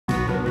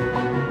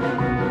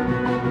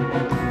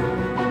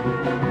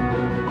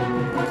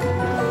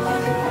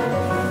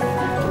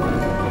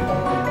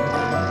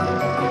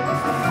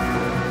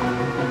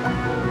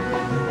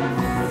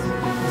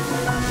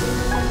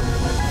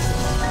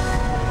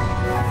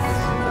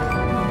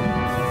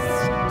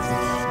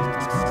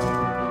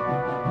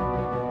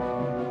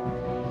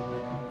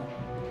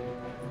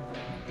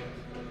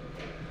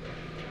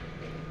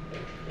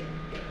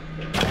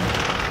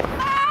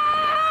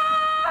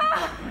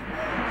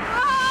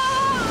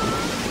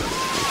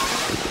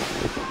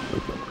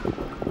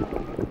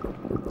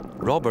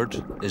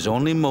Robert is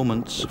only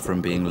moments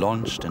from being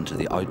launched into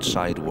the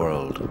outside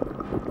world.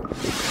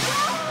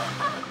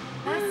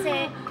 That's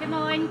it. Come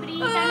on,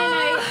 breathe in and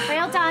out.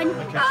 Well done.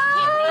 Keep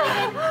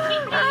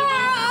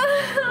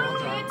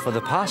breathing. For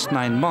the past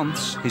 9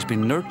 months, he's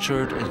been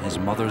nurtured in his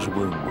mother's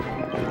womb.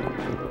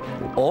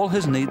 All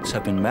his needs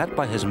have been met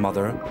by his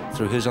mother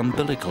through his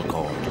umbilical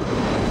cord.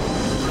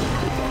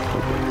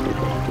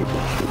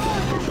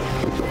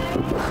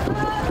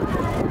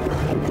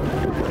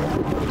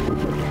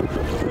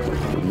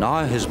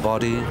 Now his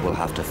body will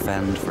have to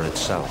fend for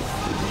itself.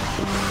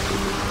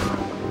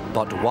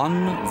 But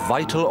one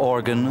vital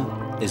organ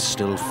is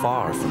still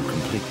far from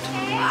complete.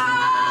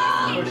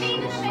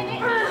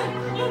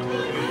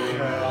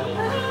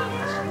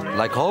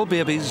 Like all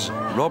babies,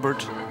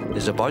 Robert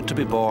is about to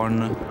be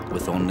born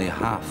with only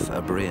half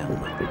a brain.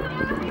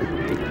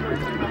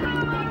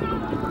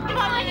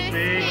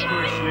 Big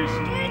push,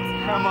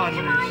 Lucy. Come on,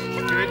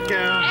 Lucy. Good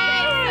girl.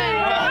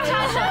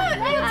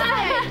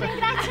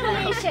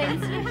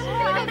 Congratulations. Good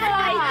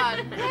boy.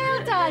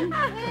 Well done.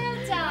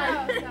 Well done.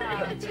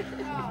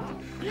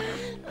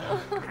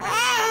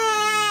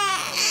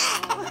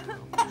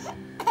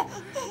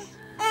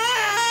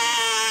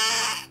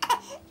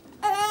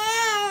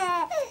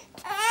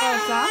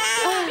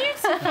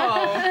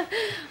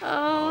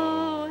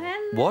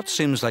 What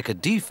seems like a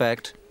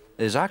defect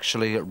is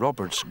actually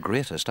Robert's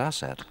greatest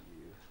asset.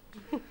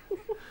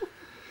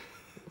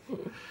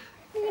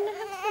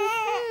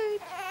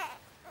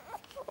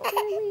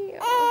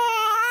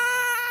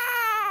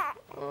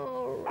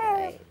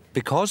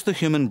 Because the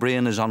human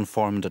brain is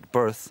unformed at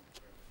birth,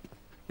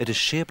 it is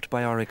shaped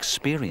by our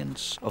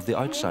experience of the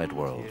outside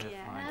world.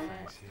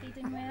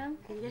 Feeding well?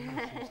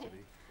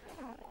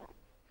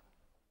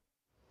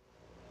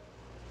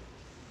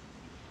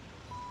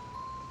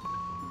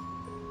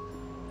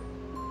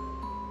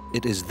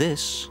 It is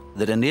this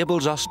that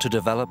enables us to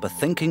develop a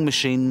thinking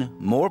machine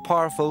more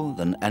powerful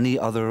than any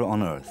other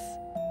on Earth.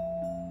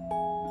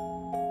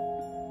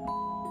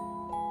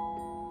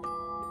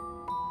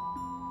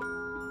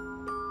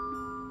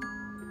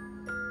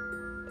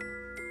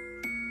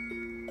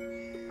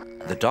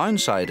 The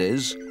downside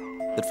is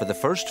that for the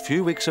first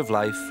few weeks of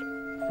life,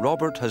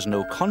 Robert has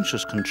no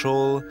conscious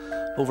control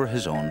over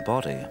his own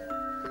body.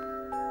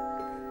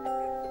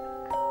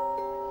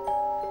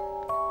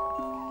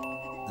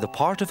 The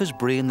part of his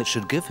brain that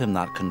should give him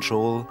that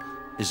control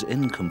is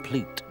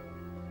incomplete.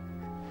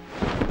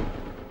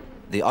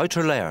 The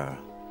outer layer,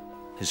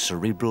 his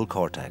cerebral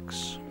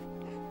cortex.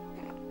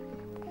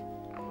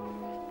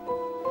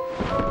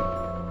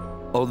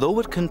 Although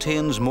it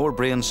contains more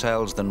brain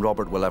cells than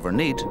Robert will ever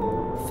need,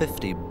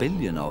 50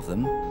 billion of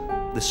them,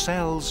 the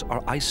cells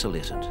are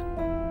isolated.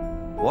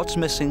 What's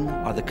missing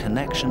are the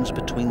connections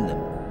between them.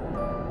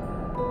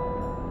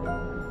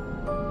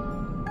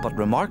 But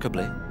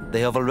remarkably, they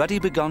have already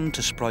begun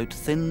to sprout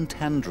thin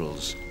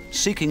tendrils,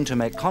 seeking to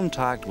make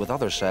contact with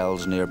other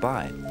cells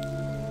nearby.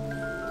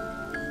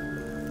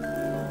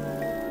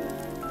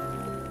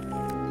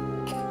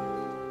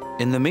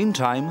 In the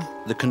meantime,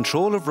 the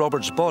control of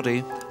Robert's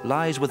body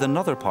lies with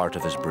another part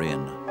of his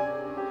brain.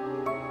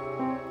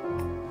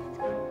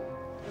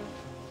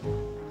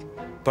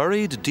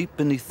 Buried deep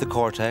beneath the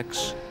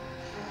cortex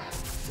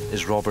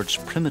is Robert's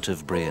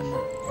primitive brain.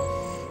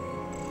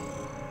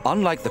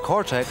 Unlike the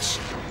cortex,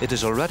 it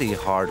is already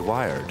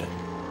hardwired.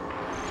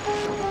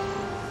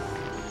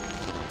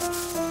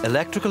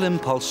 Electrical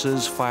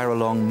impulses fire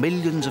along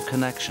millions of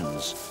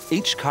connections,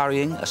 each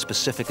carrying a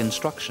specific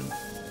instruction.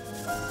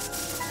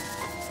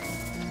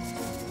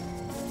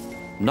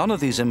 None of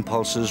these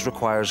impulses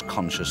requires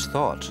conscious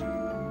thought.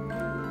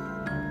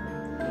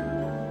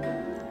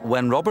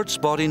 When Robert's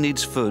body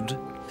needs food,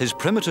 his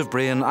primitive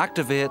brain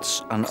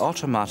activates an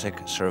automatic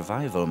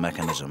survival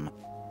mechanism,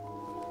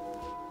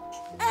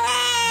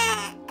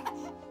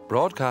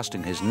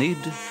 broadcasting his need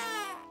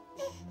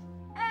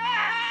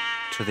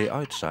to the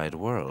outside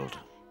world.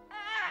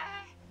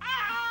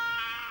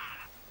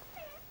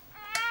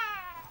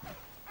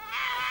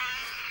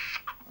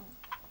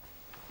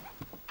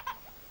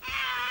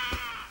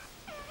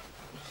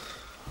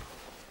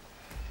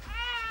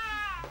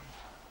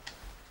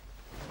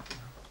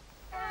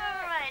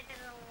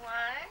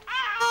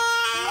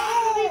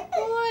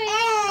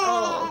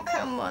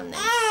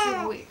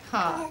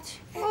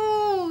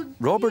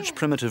 Robert's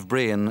primitive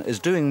brain is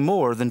doing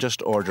more than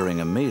just ordering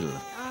a meal.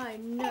 I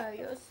know,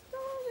 you're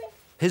starving.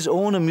 His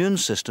own immune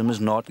system is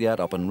not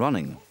yet up and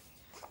running.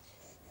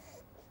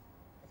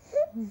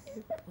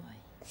 Good boy.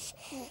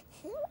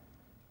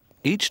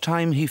 Each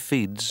time he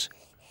feeds,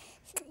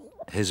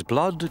 his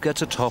blood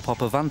gets a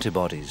top-up of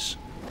antibodies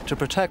to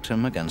protect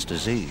him against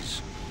disease.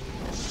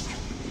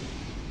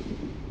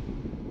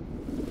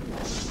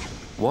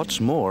 What's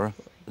more,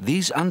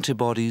 these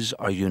antibodies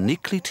are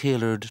uniquely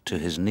tailored to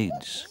his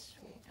needs.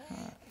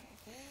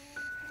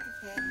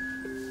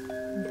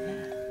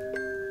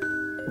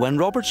 When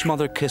Robert's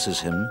mother kisses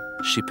him,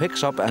 she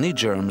picks up any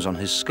germs on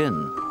his skin.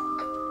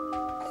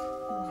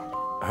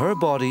 Her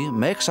body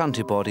makes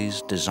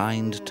antibodies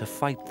designed to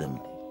fight them.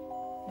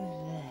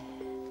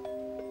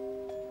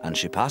 and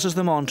she passes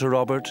them on to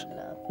Robert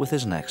with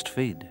his next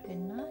feed. Good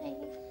night.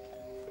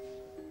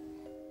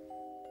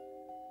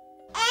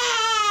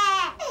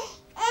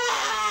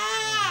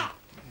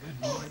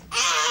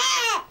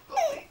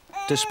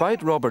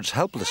 Despite Robert's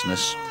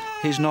helplessness,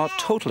 he's not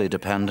totally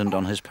dependent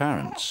on his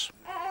parents.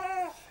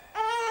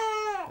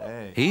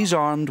 He's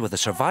armed with a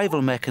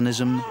survival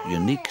mechanism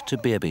unique to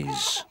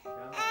babies.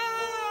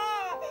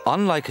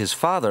 Unlike his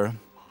father,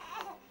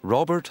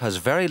 Robert has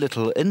very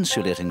little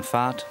insulating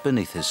fat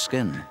beneath his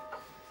skin.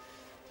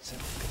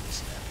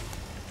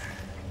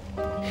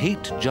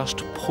 Heat just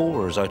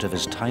pours out of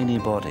his tiny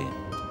body.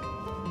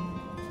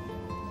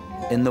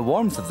 In the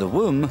warmth of the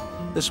womb,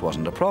 this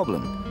wasn't a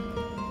problem.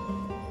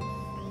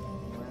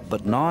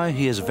 But now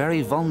he is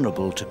very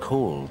vulnerable to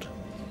cold.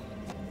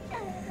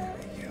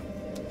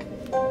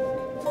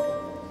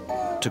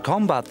 To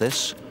combat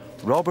this,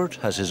 Robert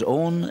has his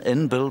own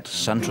inbuilt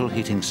central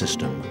heating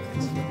system,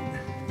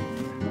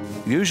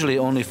 usually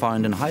only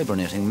found in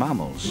hibernating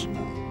mammals.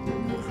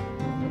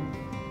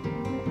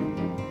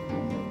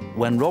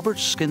 When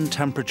Robert's skin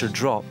temperature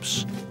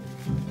drops,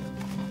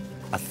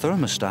 a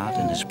thermostat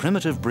in his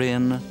primitive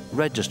brain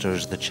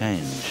registers the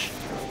change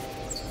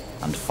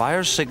and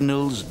fires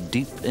signals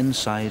deep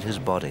inside his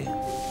body.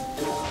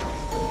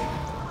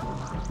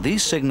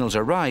 These signals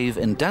arrive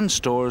in dense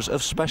stores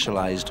of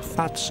specialized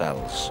fat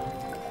cells.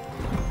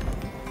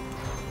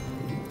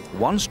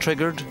 Once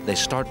triggered, they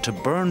start to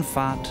burn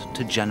fat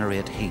to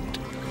generate heat.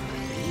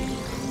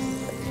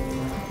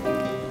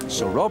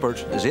 So Robert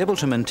is able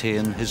to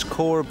maintain his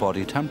core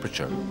body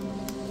temperature.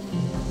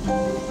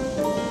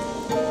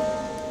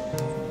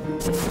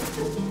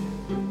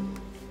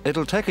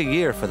 It'll take a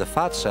year for the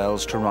fat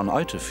cells to run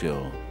out of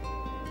fuel.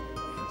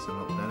 That's a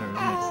lot better,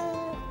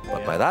 isn't it?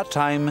 But by that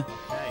time,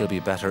 he'll be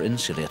better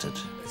insulated.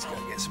 Let's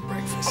go get some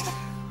breakfast.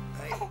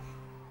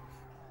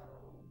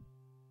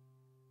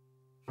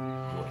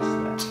 What's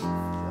that?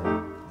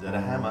 Is that a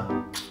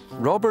hammer?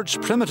 Robert's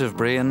primitive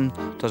brain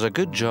does a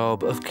good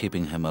job of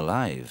keeping him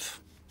alive.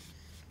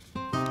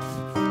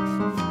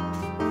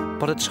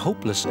 But it's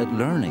hopeless at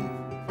learning.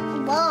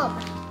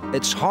 Bob.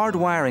 Its hard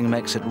wiring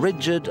makes it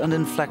rigid and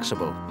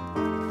inflexible.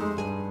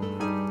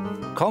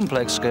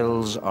 Complex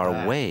skills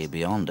are way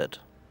beyond it.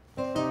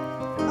 A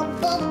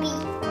Bobby.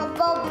 A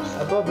Bobby.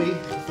 A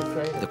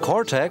Bobby. The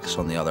cortex,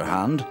 on the other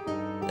hand,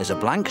 is a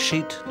blank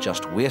sheet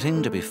just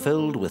waiting to be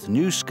filled with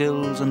new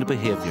skills and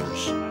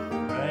behaviors.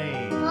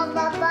 Hey,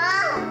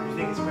 Papa. you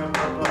think it's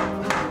Grandpa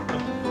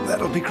Bob?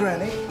 That'll be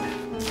Granny.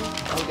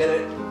 I'll get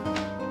it.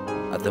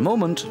 At the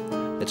moment,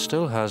 it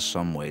still has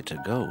some way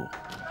to go.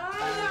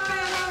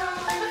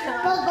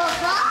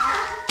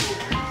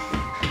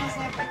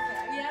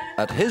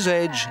 At his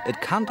age, it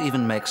can't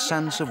even make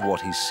sense of what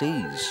he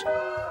sees.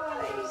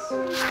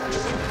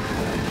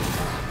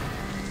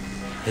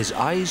 His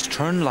eyes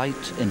turn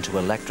light into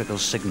electrical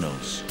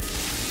signals.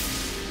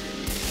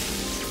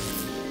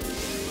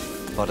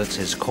 But it's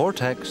his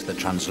cortex that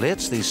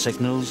translates these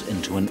signals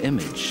into an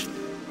image.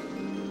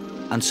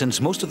 And since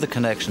most of the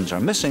connections are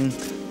missing,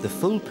 the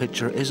full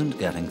picture isn't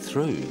getting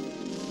through.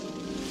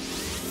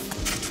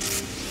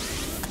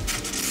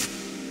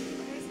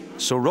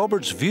 So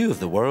Robert's view of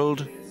the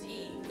world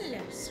Hello,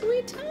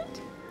 sweetheart.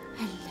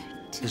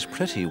 Hello, is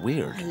pretty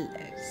weird. hello,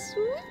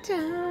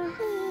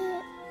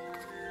 sweetheart.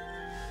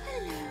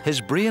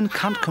 His brain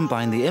can't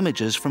combine the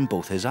images from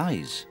both his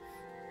eyes.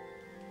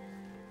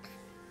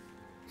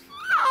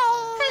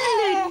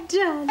 Hello,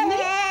 darling.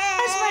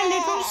 That's my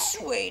little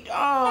sweet.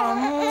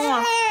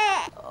 Oh,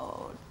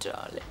 oh,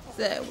 darling.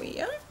 There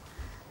we are.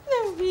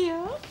 There we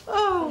are.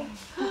 Oh.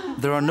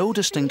 There are no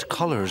distinct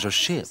colours or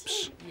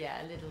shapes.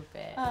 Yeah, a little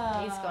bit.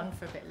 He's gone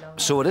for a bit longer.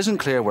 So it isn't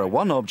clear where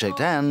one object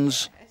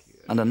ends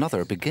and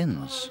another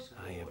begins.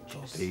 Hiya,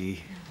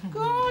 Bobby.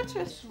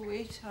 Gorgeous,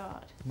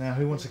 sweetheart. Now,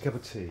 who wants a cup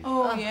of tea?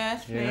 Oh,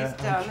 yes, please, Yeah,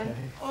 darling. okay.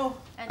 Oh.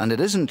 And it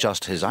isn't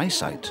just his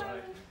eyesight.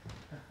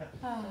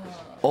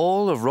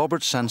 All of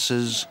Robert's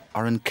senses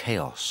are in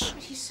chaos.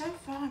 But he's so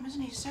firm,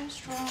 isn't he? So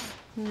strong.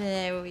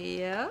 There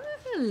we are.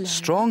 Hello.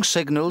 Strong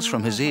signals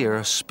from his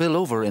ear spill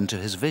over into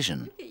his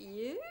vision.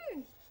 You.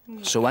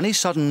 So any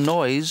sudden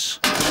noise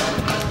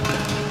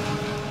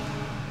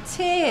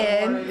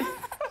Tim.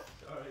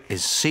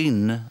 is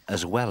seen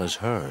as well as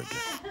heard.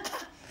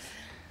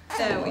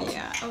 There we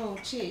are. Oh,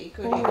 gee,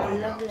 good.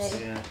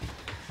 Lovely.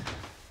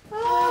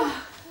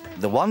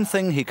 The one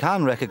thing he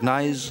can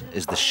recognize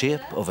is the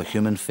shape of a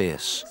human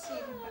face.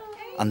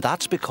 And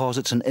that's because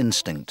it's an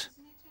instinct,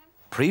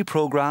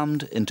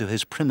 pre-programmed into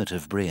his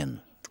primitive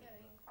brain.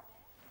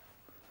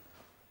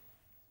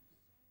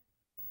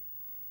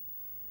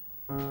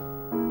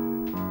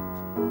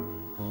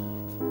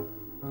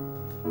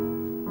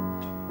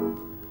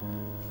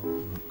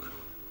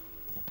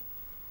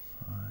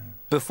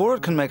 Before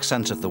it can make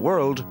sense of the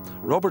world,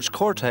 Robert's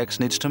cortex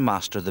needs to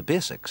master the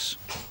basics.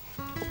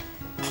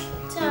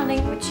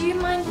 Darling, would you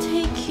mind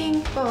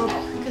taking Bob?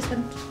 Because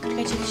I'm going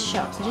to go to the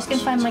shops. I'm just going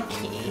to find my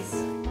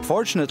keys.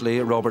 Fortunately,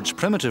 Robert's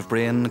primitive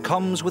brain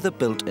comes with a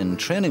built-in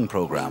training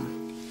program.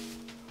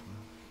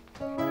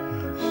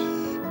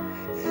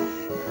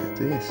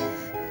 This.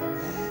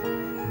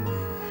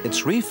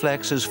 Its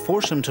reflexes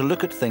force him to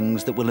look at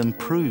things that will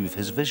improve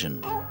his vision,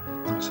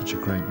 Not such a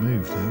great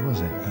move, though, was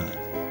it?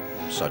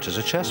 But such as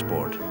a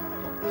chessboard.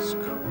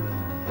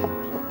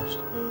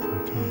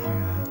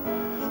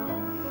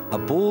 A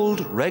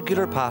bold,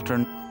 regular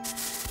pattern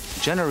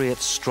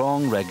generates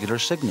strong, regular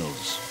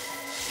signals.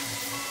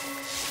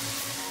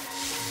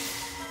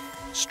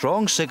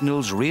 Strong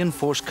signals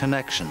reinforce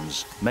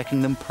connections,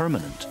 making them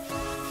permanent.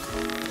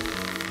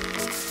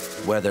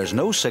 Where there's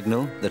no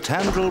signal, the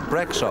tendril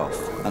breaks off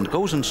and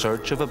goes in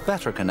search of a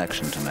better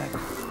connection to make.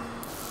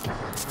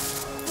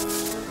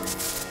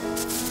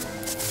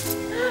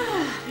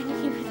 I'm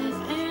looking for this.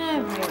 I don't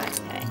know very much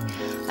today.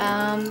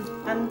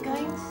 I'm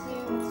going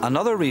to...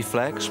 Another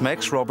reflex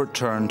makes Robert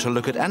turn to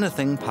look at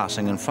anything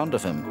passing in front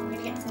of him. I'm going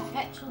to get some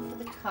petrol for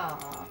the car.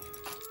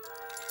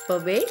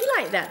 Bobby, do you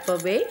like that,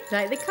 Bobby?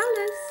 Like the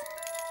colours?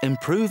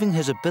 Improving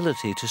his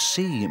ability to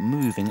see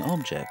moving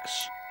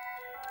objects.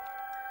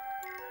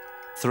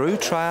 Through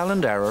trial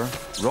and error,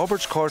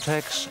 Robert's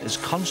cortex is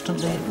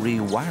constantly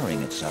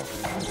rewiring itself,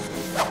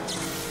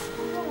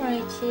 All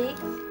righty.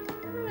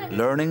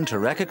 learning to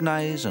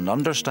recognize and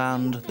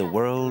understand the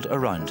world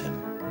around him.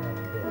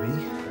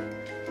 Bobby,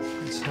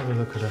 let's have a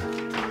look at a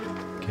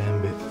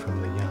gambit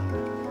from the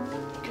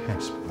young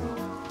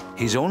Kasparov.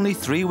 He's only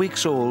 3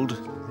 weeks old,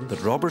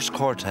 but Robert's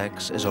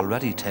cortex is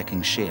already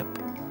taking shape.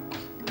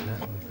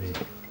 That would be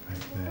back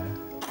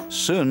there.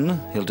 Soon,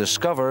 he'll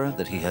discover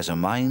that he has a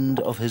mind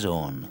of his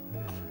own.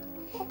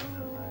 I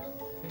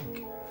think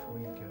if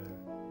we go...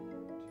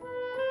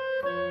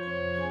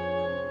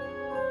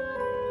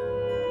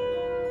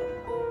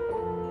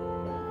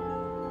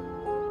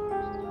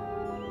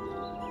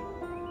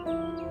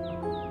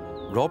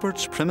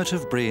 Robert's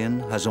primitive brain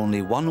has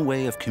only one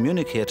way of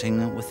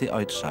communicating with the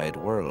outside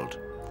world.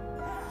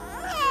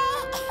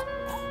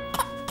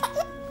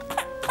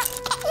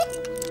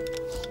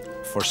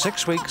 For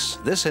 6 weeks,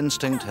 this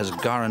instinct has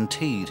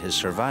guaranteed his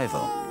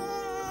survival.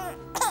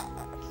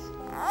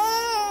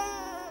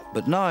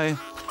 But now,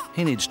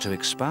 he needs to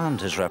expand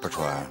his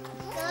repertoire.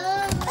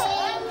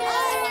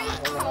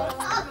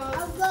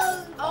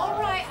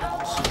 All right,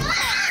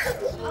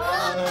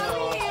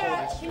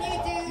 Can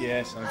you do...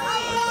 Yes, I got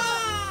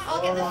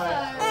I'll get the phone.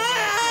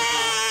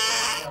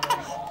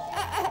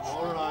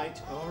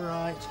 All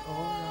right.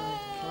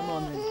 Come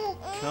on then.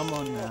 Come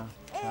on now.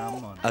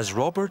 Come on. As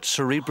Robert's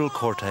cerebral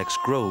cortex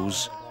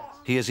grows,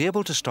 he is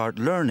able to start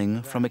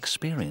learning from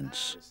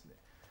experience.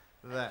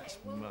 That's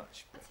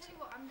much better. Tell you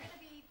what, I'm going to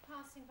be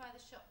passing by the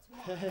shop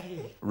tomorrow.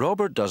 Hey.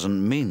 Robert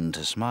doesn't mean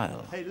to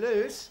smile. Hey,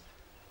 Luz.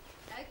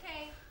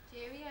 Okay,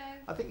 cheerio.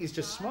 I think he's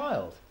just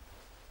smiled.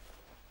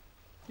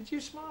 Did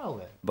you smile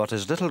then? But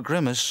his little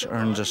grimace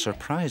earns a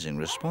surprising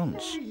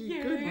response.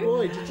 You good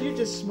boy. Did you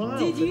just smile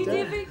for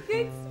Dad? a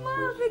good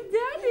smile for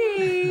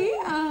Daddy?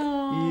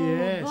 Oh,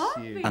 Yes,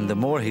 you. And the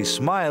more he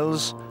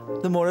smiles,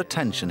 the more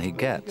attention he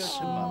gets.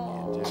 To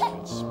Mummy and do a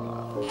good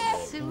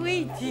smile.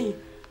 sweetie.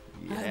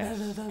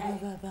 Yes.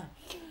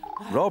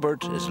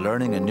 Robert is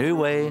learning a new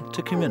way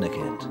to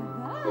communicate.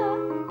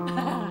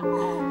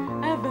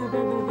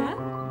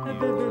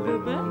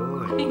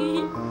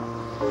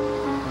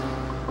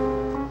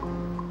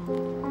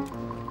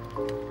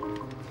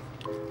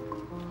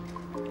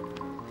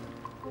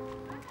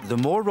 The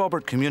more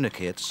Robert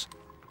communicates,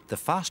 the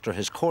faster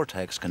his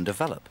cortex can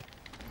develop.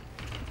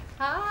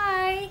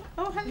 Hi.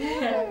 Oh,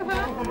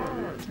 hello.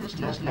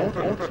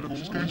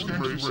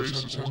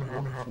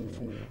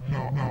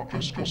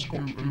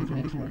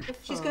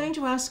 She's going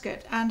to ask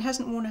it and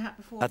hasn't worn a hat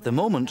before. At the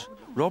moment,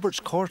 Robert's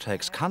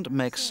cortex can't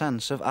make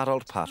sense of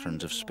adult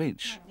patterns of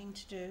speech.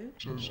 To do.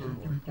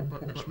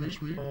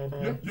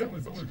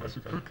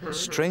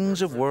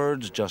 Strings of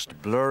words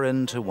just blur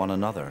into one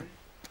another.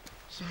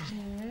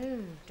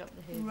 Drop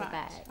the Hoover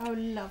bag. Oh,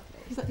 lovely.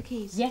 You've got the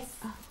keys? Yes.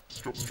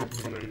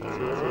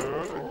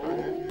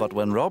 But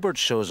when Robert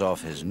shows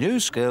off his new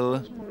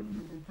skill,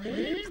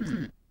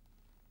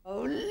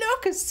 Oh,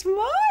 look, a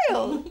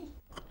smile.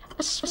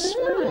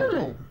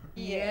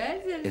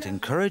 Yes. it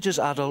encourages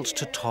adults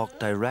to talk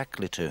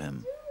directly to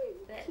him.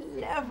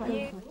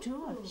 Lovely.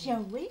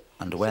 Shall we?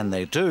 And when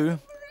they do,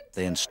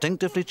 they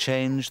instinctively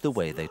change the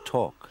way they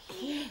talk.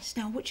 Yes.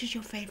 Now, which is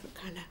your favourite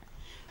colour?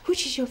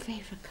 Which is your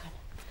favourite colour?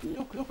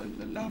 Look at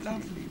the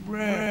lovely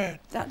red.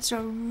 That's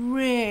a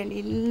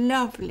really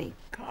lovely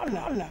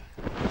colour.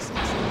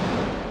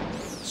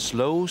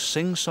 Slow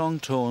sing-song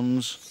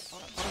tones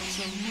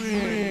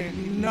Really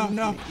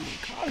lovely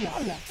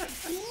colour.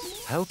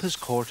 help his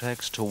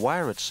cortex to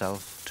wire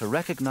itself to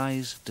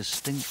recognize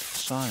distinct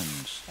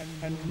sounds.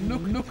 And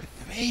look at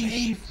the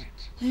favourite.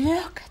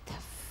 Look at the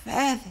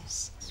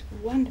feathers. It's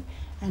wonderful.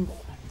 And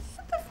look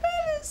at the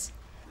feathers.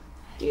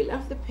 Do you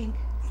love the pink?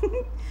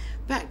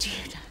 Back to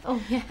you, Dan.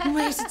 Oh, yeah.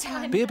 Where's the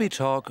time? Baby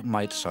talk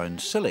might sound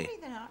silly,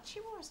 Then Archie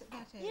was at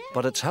that age.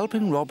 but it's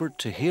helping Robert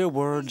to hear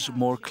words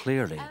more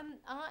clearly.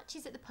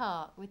 Archie's at the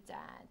park with Dad.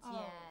 Yeah.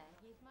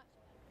 He's much...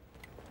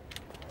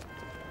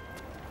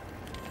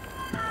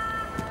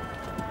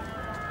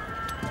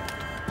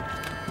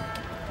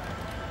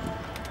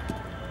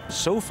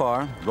 So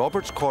far,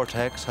 Robert's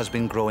cortex has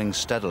been growing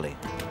steadily.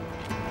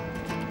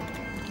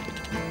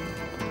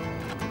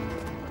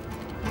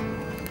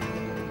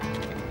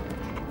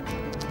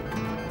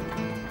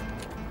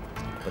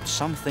 But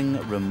something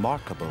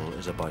remarkable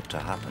is about to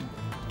happen.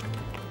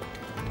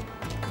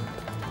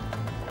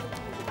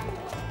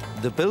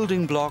 The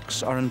building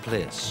blocks are in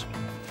place.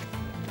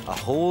 A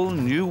whole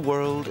new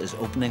world is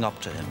opening up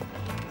to him.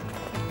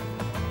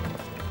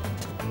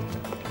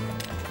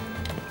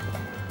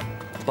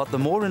 But the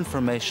more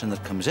information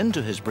that comes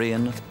into his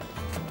brain,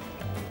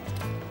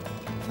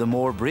 the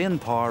more brain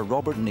power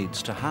Robert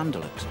needs to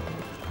handle it.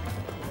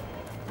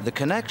 The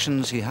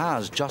connections he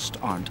has just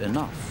aren't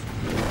enough.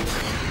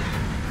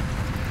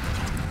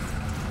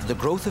 The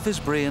growth of his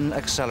brain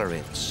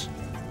accelerates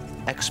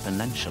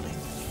exponentially.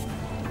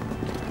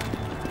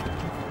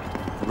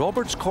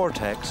 Robert's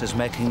cortex is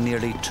making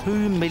nearly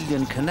 2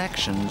 million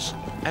connections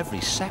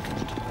every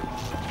second.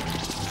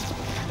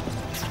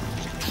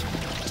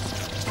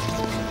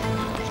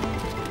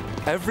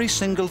 Every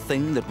single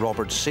thing that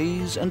Robert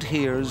sees and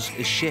hears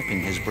is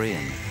shaping his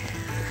brain.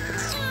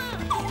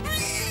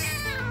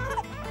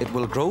 It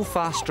will grow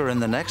faster in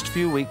the next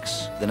few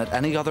weeks than at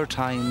any other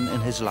time in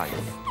his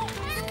life.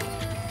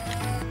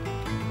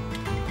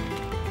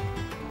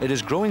 It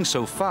is growing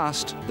so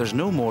fast, there's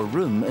no more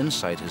room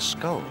inside his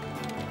skull.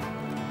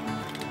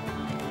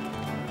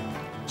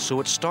 So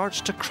it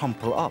starts to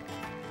crumple up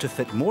to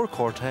fit more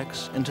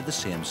cortex into the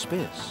same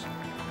space.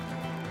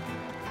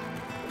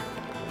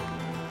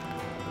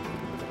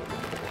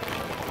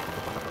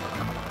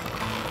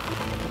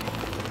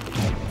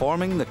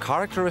 Forming the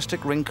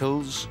characteristic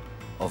wrinkles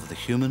of the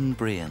human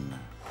brain.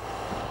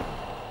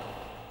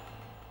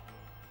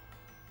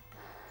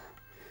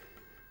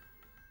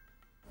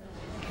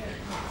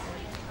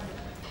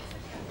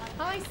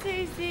 Hi,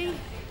 Susie.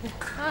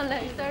 Hello,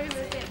 sorry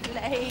we're a bit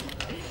late.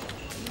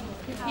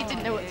 You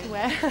didn't know what to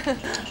wear.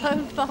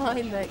 I'm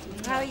fine,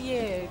 thanks. How are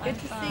you? Good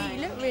to see you.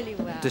 You look really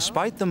well.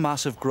 Despite the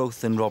massive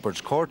growth in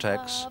Robert's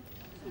cortex,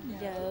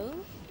 Hello.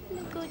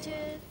 Look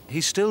gorgeous.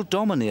 he's still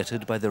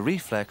dominated by the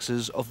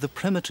reflexes of the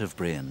primitive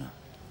brain.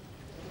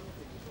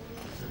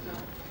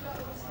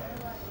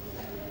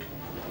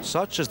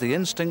 Such as the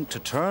instinct to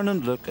turn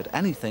and look at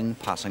anything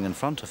passing in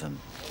front of him.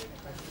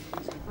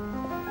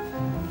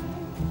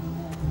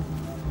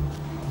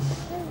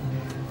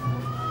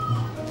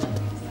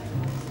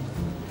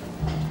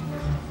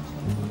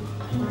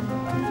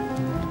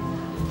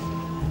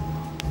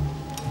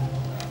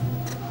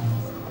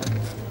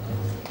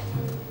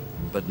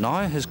 But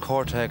now his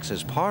cortex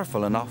is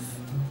powerful enough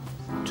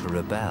to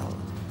rebel.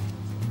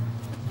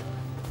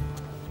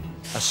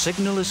 A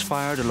signal is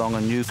fired along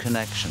a new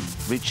connection,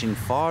 reaching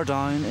far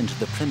down into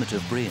the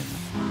primitive brain,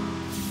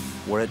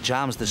 where it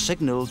jams the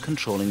signal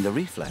controlling the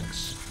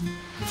reflex.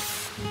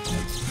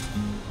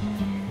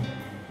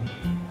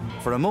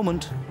 For a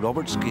moment,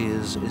 Robert's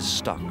gaze is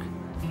stuck.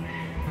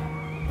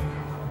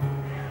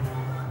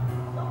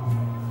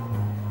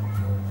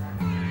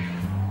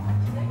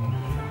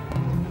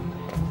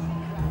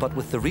 But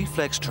with the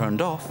reflex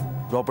turned off,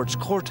 Robert's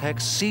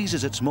cortex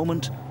seizes its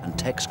moment and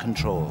takes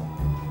control.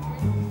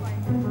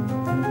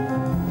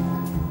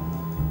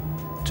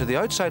 To the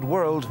outside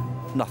world,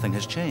 nothing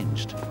has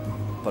changed.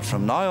 But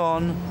from now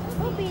on,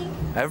 Bobby.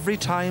 every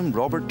time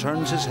Robert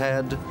turns his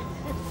head,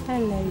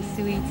 Hello,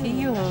 sweetie.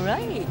 You all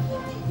right?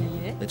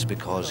 Yeah. it's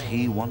because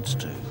he wants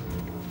to.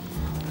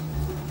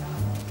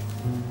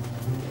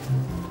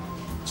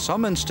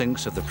 Some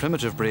instincts of the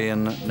primitive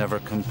brain never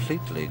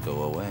completely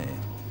go away.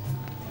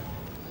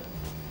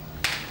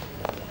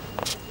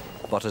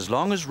 But as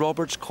long as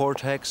Robert's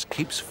cortex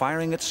keeps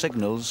firing its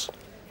signals,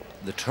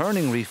 the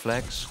turning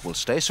reflex will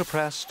stay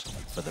suppressed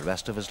for the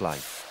rest of his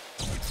life.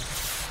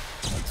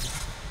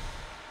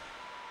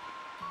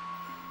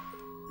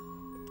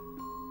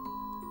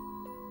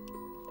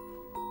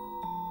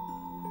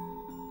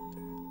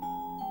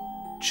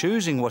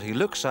 Choosing what he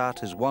looks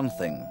at is one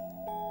thing.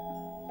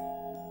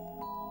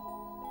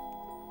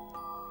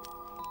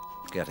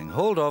 Getting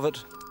hold of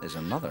it is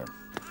another.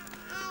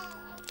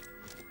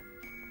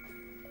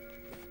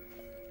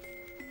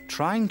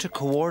 Trying to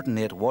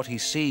coordinate what he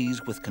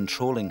sees with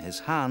controlling his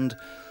hand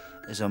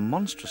is a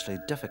monstrously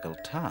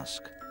difficult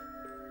task.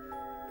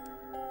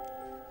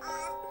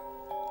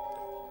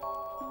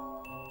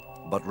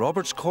 But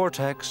Robert's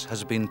cortex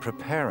has been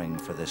preparing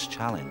for this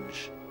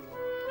challenge.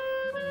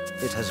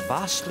 It has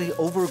vastly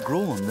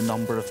overgrown the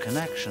number of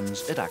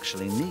connections it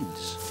actually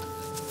needs,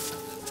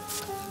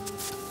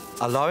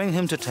 allowing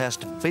him to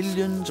test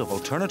billions of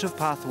alternative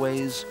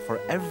pathways for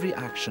every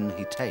action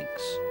he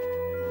takes.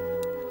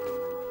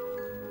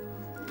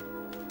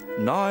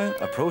 Now,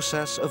 a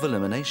process of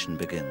elimination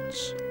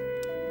begins.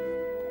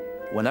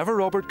 Whenever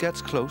Robert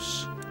gets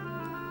close,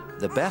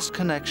 the best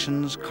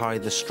connections carry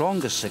the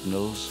strongest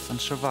signals and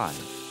survive.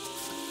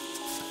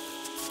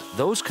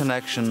 Those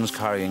connections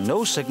carrying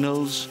no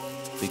signals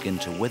begin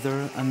to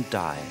wither and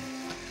die.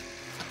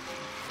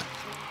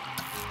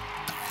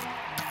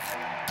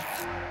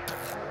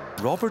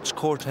 Robert's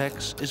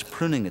cortex is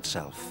pruning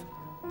itself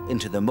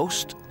into the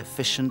most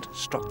efficient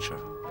structure.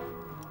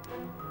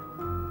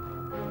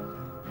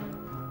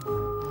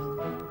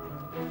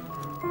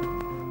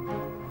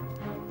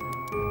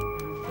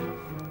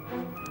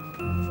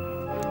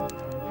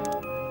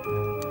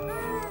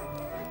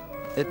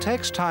 It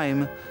takes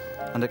time,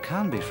 and it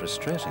can be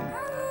frustrating.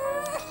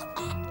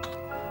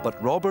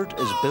 But Robert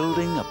is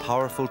building a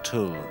powerful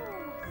tool,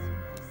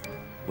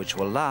 which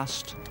will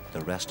last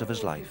the rest of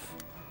his life.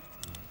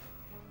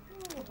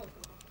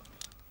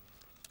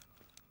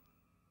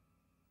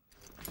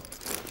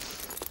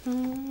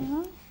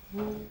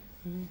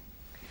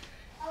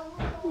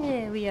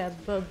 There we are,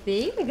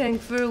 Bobby. We're going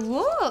for a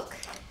walk.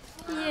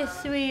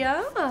 Yes, we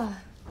are.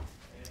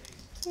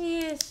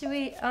 Yes,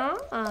 we are.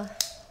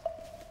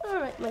 All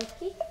right,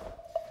 monkey.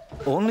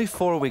 Only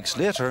 4 weeks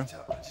later,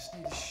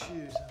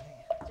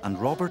 and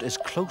Robert is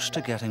close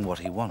to getting what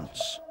he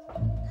wants.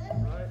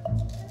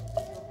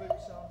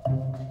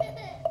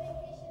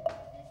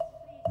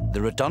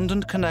 The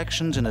redundant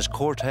connections in his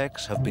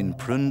cortex have been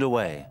pruned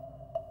away.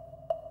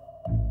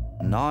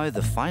 Now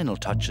the final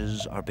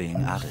touches are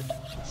being added.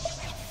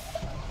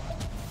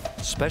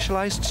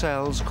 Specialized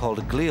cells called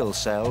glial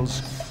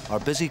cells are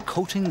busy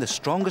coating the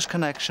strongest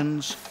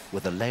connections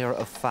with a layer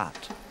of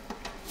fat.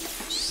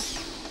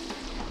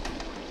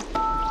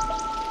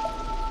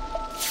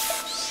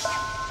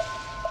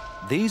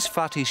 These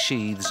fatty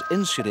sheaths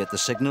insulate the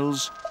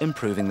signals,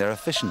 improving their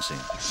efficiency.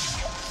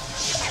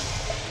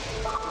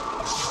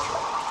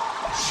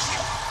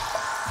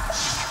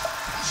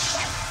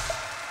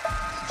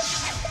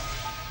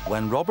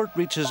 When Robert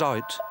reaches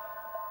out,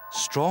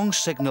 strong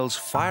signals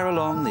fire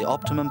along the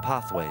optimum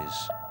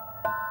pathways.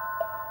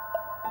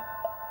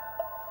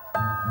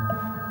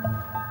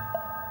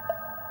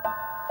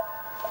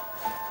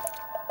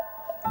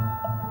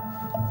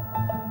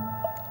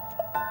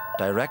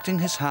 Directing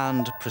his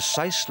hand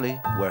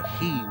precisely where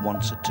he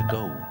wants it to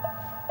go.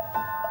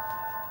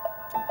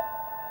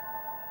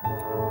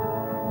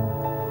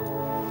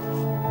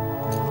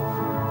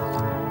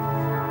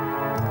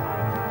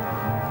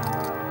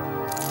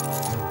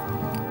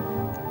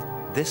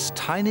 This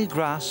tiny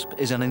grasp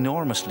is an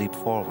enormous leap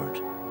forward.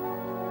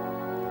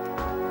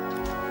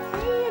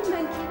 Hey,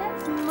 monkey,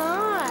 that's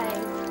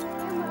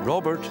mine.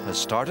 Robert has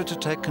started to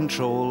take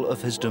control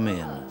of his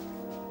domain.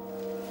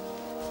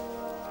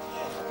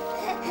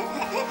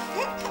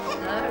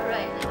 All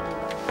right.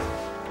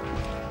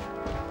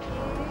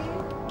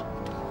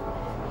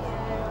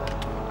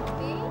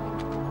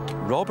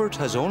 Robert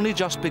has only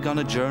just begun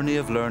a journey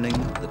of learning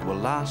that will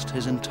last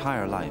his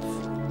entire life.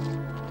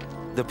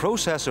 The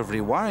process of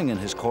rewiring in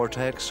his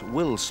cortex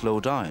will slow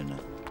down.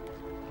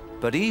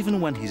 But even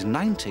when he's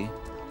 90,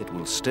 it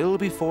will still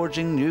be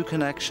forging new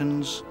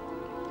connections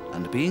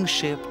and being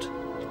shaped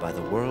by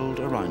the world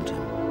around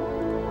him.